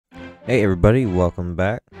Hey everybody, welcome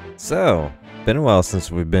back. So, been a while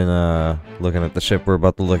since we've been looking at the ship we're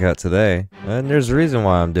about to look at today. And there's a reason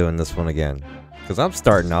why I'm doing this one again. Because I'm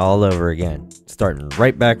starting all over again. Starting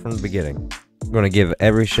right back from the beginning. I'm going to give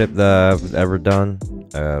every ship that I've ever done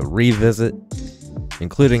a revisit.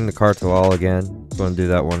 Including the Cartoal again. I'm going to do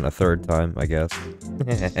that one a third time, I guess.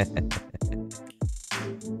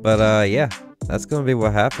 But yeah, that's going to be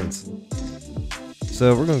what happens.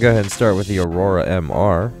 So we're going to go ahead and start with the Aurora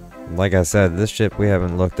MR. Like I said, this ship we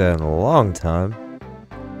haven't looked at in a long time.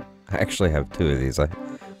 I actually have two of these. I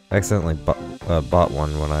accidentally bought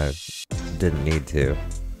one when I didn't need to.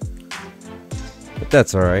 But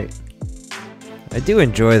that's alright. I do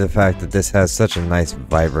enjoy the fact that this has such a nice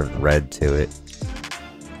vibrant red to it.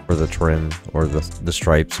 For the trim, or the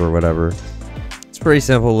stripes, or whatever. It's a pretty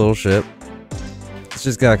simple little ship. It's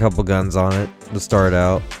just got a couple guns on it to start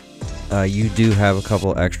out. You do have a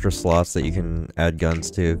couple extra slots that you can add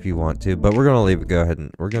guns to if you want to, but we're gonna leave it.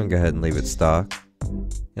 We're gonna go ahead and leave it stock. Yeah,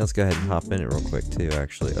 let's go ahead and hop in it real quick too.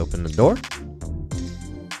 Actually, open the door.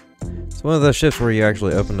 It's one of those ships where you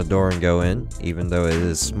actually open the door and go in, even though it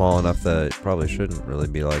is small enough that it probably shouldn't really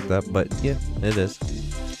be like that. But yeah, it is.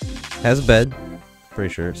 Has a bed.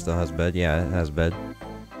 Pretty sure it still has a bed. Yeah, it has a bed.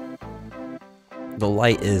 The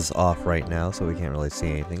light is off right now, so we can't really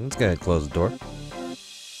see anything. Let's go ahead and close the door.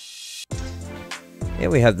 Yeah,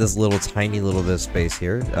 we have this little tiny little bit of space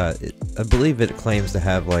here. I believe it claims to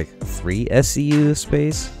have like 3 SCU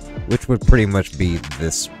space, which would pretty much be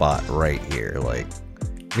this spot right here. Like,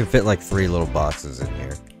 you can fit like 3 little boxes in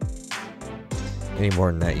here. Any more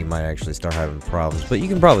than that, you might actually start having problems. But you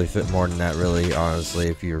can probably fit more than that, really, honestly,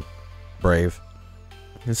 if you're brave.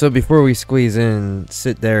 And so before we squeeze in,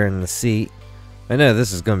 sit there in the seat. I know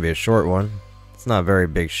this is going to be a short one. It's not a very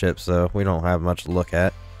big ship, so we don't have much to look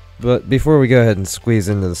at. But before we go ahead and squeeze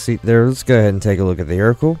into the seat there, let's go ahead and take a look at the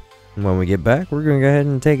Urkel. And when we get back, we're going to go ahead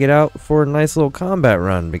and take it out for a nice little combat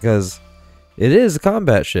run, because it is a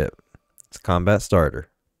combat ship. It's a combat starter.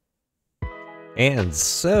 And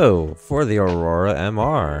so, for the Aurora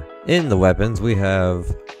MR, in the weapons we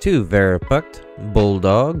have 2 Veripuct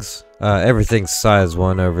Bulldogs. Everything's size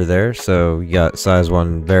 1 over there, so you got size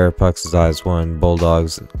 1 Veripucts, size 1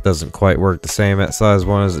 Bulldogs. It doesn't quite work the same at size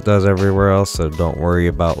 1 as it does everywhere else, so don't worry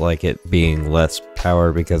about like it being less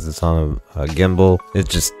power because it's on a gimbal. It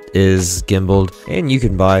just is gimbaled. And you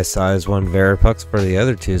can buy size 1 Veripucts for the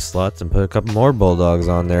other 2 slots and put a couple more Bulldogs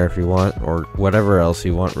on there if you want, or whatever else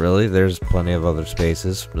you want really. There's plenty of other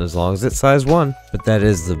spaces as long as it's size 1. But that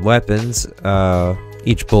is the weapons.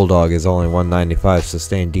 Each Bulldog is only 195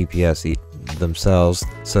 sustained DPS themselves,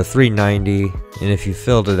 so 390, and if you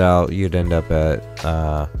filled it out, you'd end up at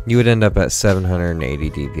 780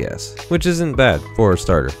 DPS, which isn't bad for a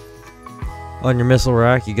starter. On your missile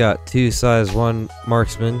rack, you got 2 size 1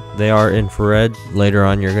 marksmen. They are infrared. Later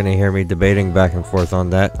on, you're gonna hear me debating back and forth on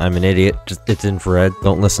that. I'm an idiot. It's infrared.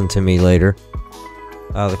 Don't listen to me later.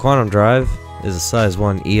 The Quantum Drive is a size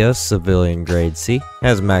 1 EOS civilian grade C.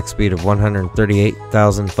 Has a max speed of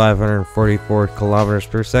 138,544 kilometers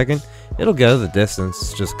per second. It'll go the distance,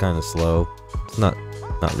 it's just kind of slow. It's not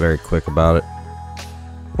very quick about it.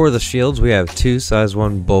 For the shields, we have 2 size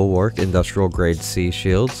 1 Bulwark industrial grade C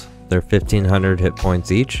shields. They're 1500 hit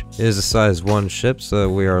points each. It is a size 1 ship, so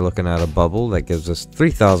we are looking at a bubble that gives us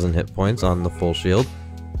 3000 hit points on the full shield.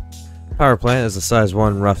 Power plant is a size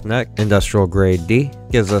 1 Roughneck industrial grade D.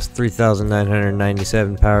 Gives us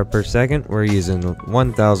 3,997 power per second. We're using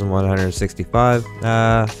 1,165.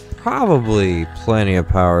 Probably plenty of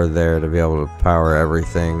power there to be able to power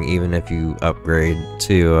everything, even if you upgrade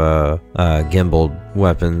to gimbaled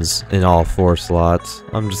weapons in all 4 slots.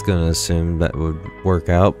 I'm just going to assume that would work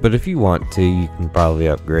out, but if you want to, you can probably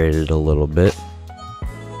upgrade it a little bit.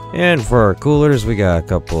 And for our coolers, we got a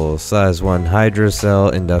couple size 1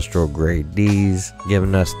 Hydrocell industrial grade Ds,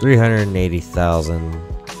 giving us 380,000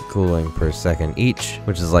 cooling per second each,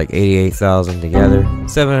 which is like 88,000 together,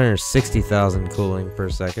 760,000 cooling per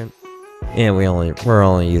second. And we're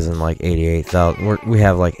only using like 88,000. We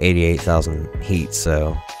have like 88,000 heat,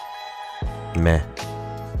 so meh.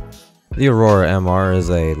 The Aurora MR is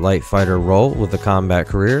a light fighter role with a combat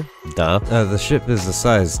career. Duh. The ship is a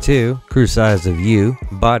size 2, crew size of U.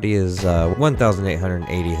 Body is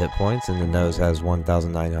 1,880 hit points, and the nose has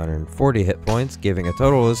 1,940 hit points, giving a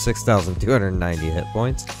total of 6,290 hit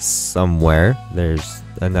points. Somewhere there's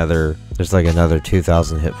like another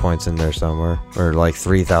 2,000 hit points in there somewhere, or like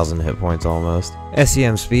 3,000 hit points almost.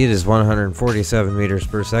 SEM speed is 147 meters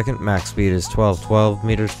per second. Max speed is 1212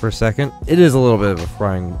 meters per second. It is a little bit of a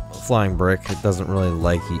flying brick. It doesn't really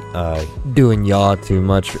like doing yaw too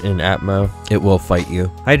much in Atmo. It will fight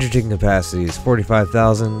you. Hydrogen capacity is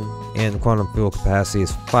 45,000. and quantum fuel capacity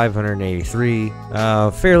is 583.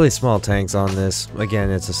 Fairly small tanks on this. Again,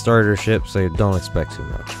 it's a starter ship, so don't expect too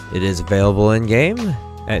much. It is available in game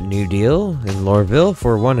at New Deal in Loreville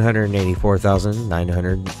for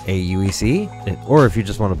 184,908 UEC, or if you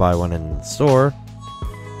just want to buy one in the store.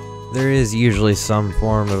 There is usually some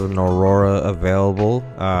form of an Aurora available.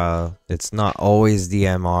 It's not always the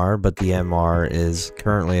MR, but the MR is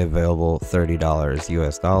currently available $30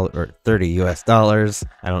 US dollar, or 30 US dollars.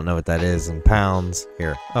 I don't know what that is in pounds.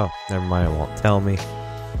 Here. Oh, never mind, it won't tell me.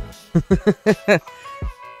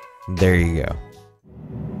 There you go.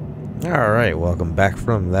 Alright, welcome back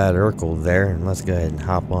from that Urkel there, and let's go ahead and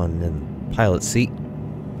hop on in the pilot seat.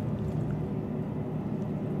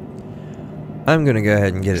 I'm gonna go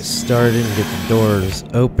ahead and get it started and get the doors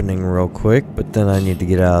opening real quick, but then I need to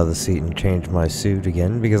get out of the seat and change my suit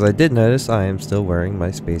again, because I did notice I am still wearing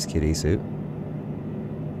my Space Kitty suit.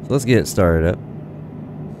 So let's get it started up.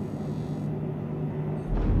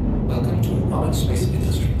 Welcome to Roberts Space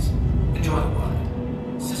Industries. Enjoy the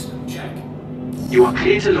ride. System check. You are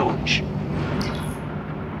clear to launch.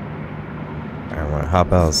 I want to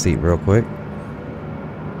hop out of the seat real quick.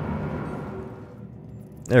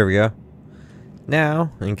 There we go.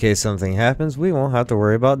 Now, in case something happens, we won't have to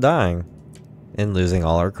worry about dying and losing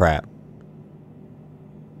all our crap.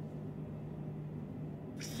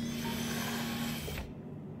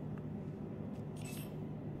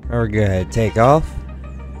 Alright, go ahead, take off.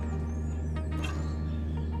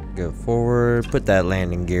 Go forward, put that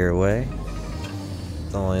landing gear away.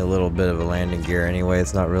 It's only a little bit of a landing gear anyway,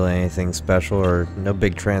 it's not really anything special or no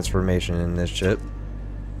big transformation in this ship.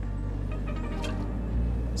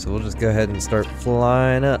 So we'll just go ahead and start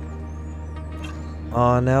flying up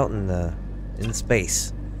on out in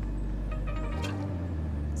space.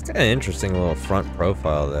 It's kind of interesting little front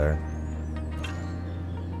profile there.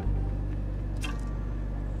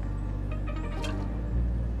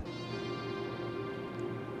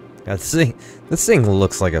 This thing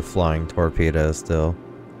looks like a flying torpedo still.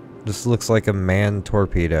 Just looks like a manned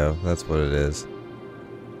torpedo. That's what it is.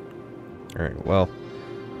 Alright, well,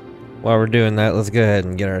 while we're doing that, let's go ahead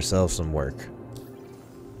and get ourselves some work.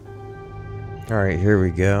 Alright, here we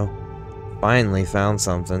go. Finally found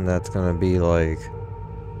something that's gonna be like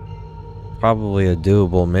probably a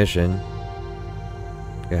doable mission.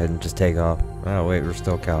 Go ahead and just take off. Oh wait, we're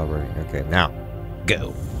still calibrating. Okay, now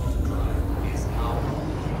go.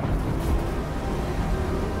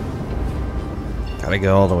 Gotta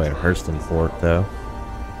go all the way to Hurston Fort though.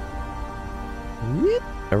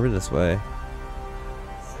 Over this way.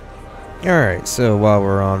 Alright, so while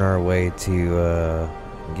we're on our way to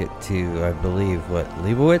get to, I believe, what,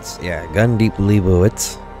 Leibowitz? Yeah, Gun Deep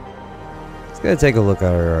Leibowitz. Let's go take a look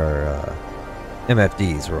at our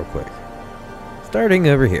MFDs real quick. Starting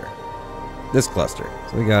over here. This cluster.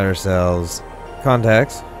 So we got ourselves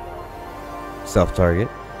contacts, self-target,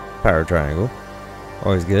 power triangle.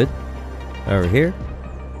 Always good. Over here,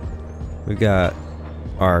 we got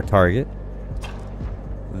our target.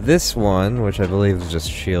 This one, which I believe is just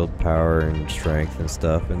shield power and strength and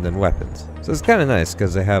stuff, and then weapons. So it's kind of nice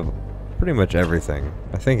because they have pretty much everything.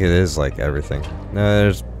 I think it is like everything. No,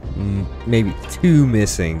 there's maybe 2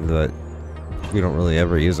 missing, but we don't really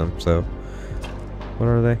ever use them, so. What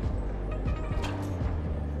are they?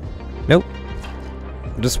 Nope.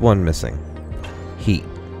 Just 1 missing. Heat.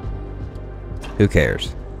 Who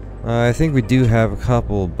cares? I think we do have a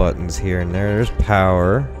couple buttons here and there. There's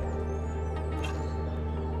power.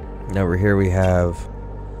 And over here we have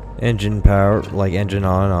engine power, like engine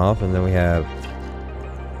on and off, and then we have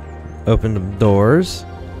open the doors.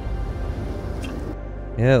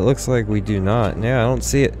 Yeah, it looks like we do not. Yeah, I don't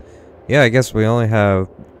see it. Yeah, I guess we only have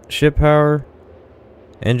ship power,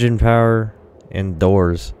 engine power, and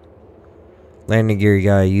doors. Landing gear, you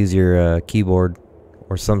gotta use your keyboard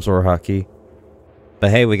or some sort of hotkey.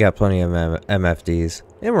 But hey, we got plenty of MFDs,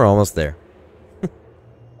 and we're almost there.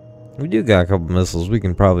 We do got a couple missiles. We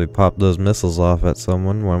can probably pop those missiles off at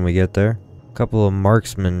someone when we get there. A couple of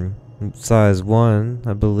marksmen, size 1.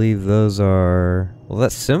 I believe those are... Well,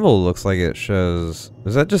 that symbol looks like it shows...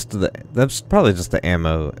 Is that just the... That's probably just the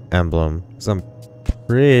ammo emblem. Because I'm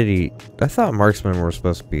pretty... I thought marksmen were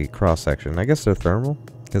supposed to be cross-section. I guess they're thermal?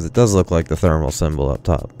 Because it does look like the thermal symbol up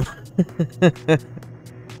top.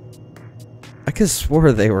 I could have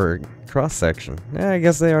swore they were cross-section. Yeah, I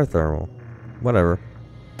guess they are thermal. Whatever.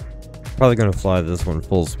 Probably gonna fly this one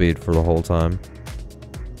full speed for the whole time.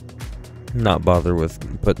 Not bother with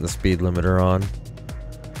putting the speed limiter on.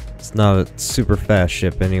 It's not a super fast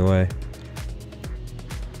ship anyway.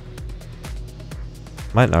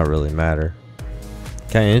 Might not really matter.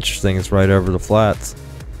 Kinda interesting, it's right over the flats.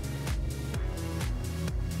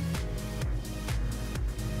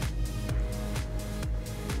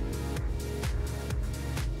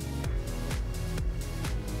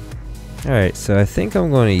 Alright, so I think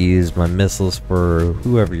I'm going to use my missiles for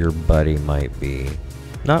whoever your buddy might be.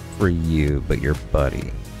 Not for you, but your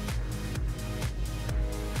buddy.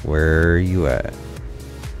 Where are you at?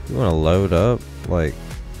 You want to load up? Like,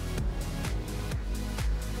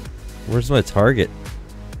 where's my target?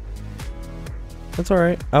 That's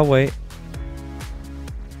alright, I'll wait.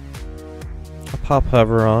 I'll pop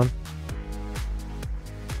hover on.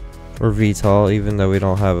 Or VTOL, even though we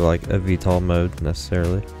don't have like a VTOL mode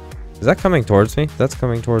necessarily. Is that coming towards me? That's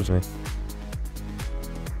coming towards me.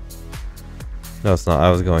 No, it's not. I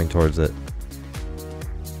was going towards it.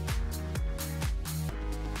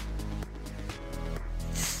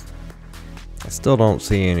 I still don't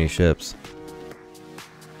see any ships.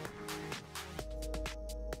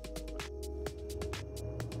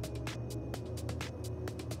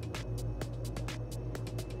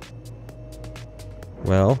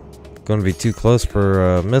 Well, going to be too close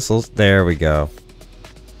for missiles. There we go.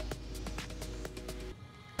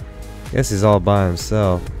 Guess he's all by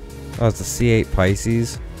himself. Oh, it's a C8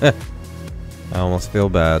 Pisces. I almost feel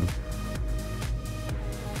bad.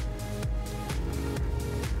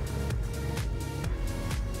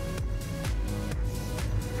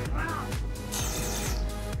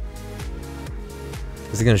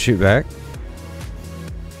 Is he gonna shoot back?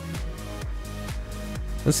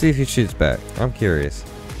 Let's see if he shoots back. I'm curious.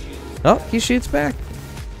 Oh, he shoots back.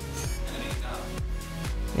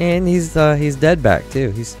 And he's dead back too.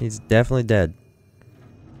 He's definitely dead.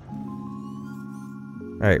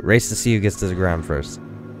 Alright, race to see who gets to the ground first.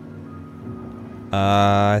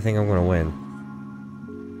 I think I'm gonna win.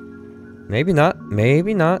 Maybe not.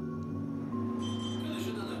 Maybe not.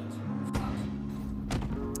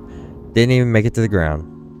 Didn't even make it to the ground.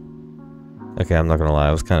 Okay, I'm not gonna lie.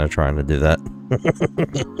 I was kind of trying to do that.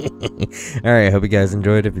 Alright, hope you guys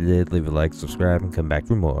enjoyed. If you did, leave a like, subscribe, and come back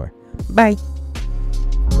for more. Bye!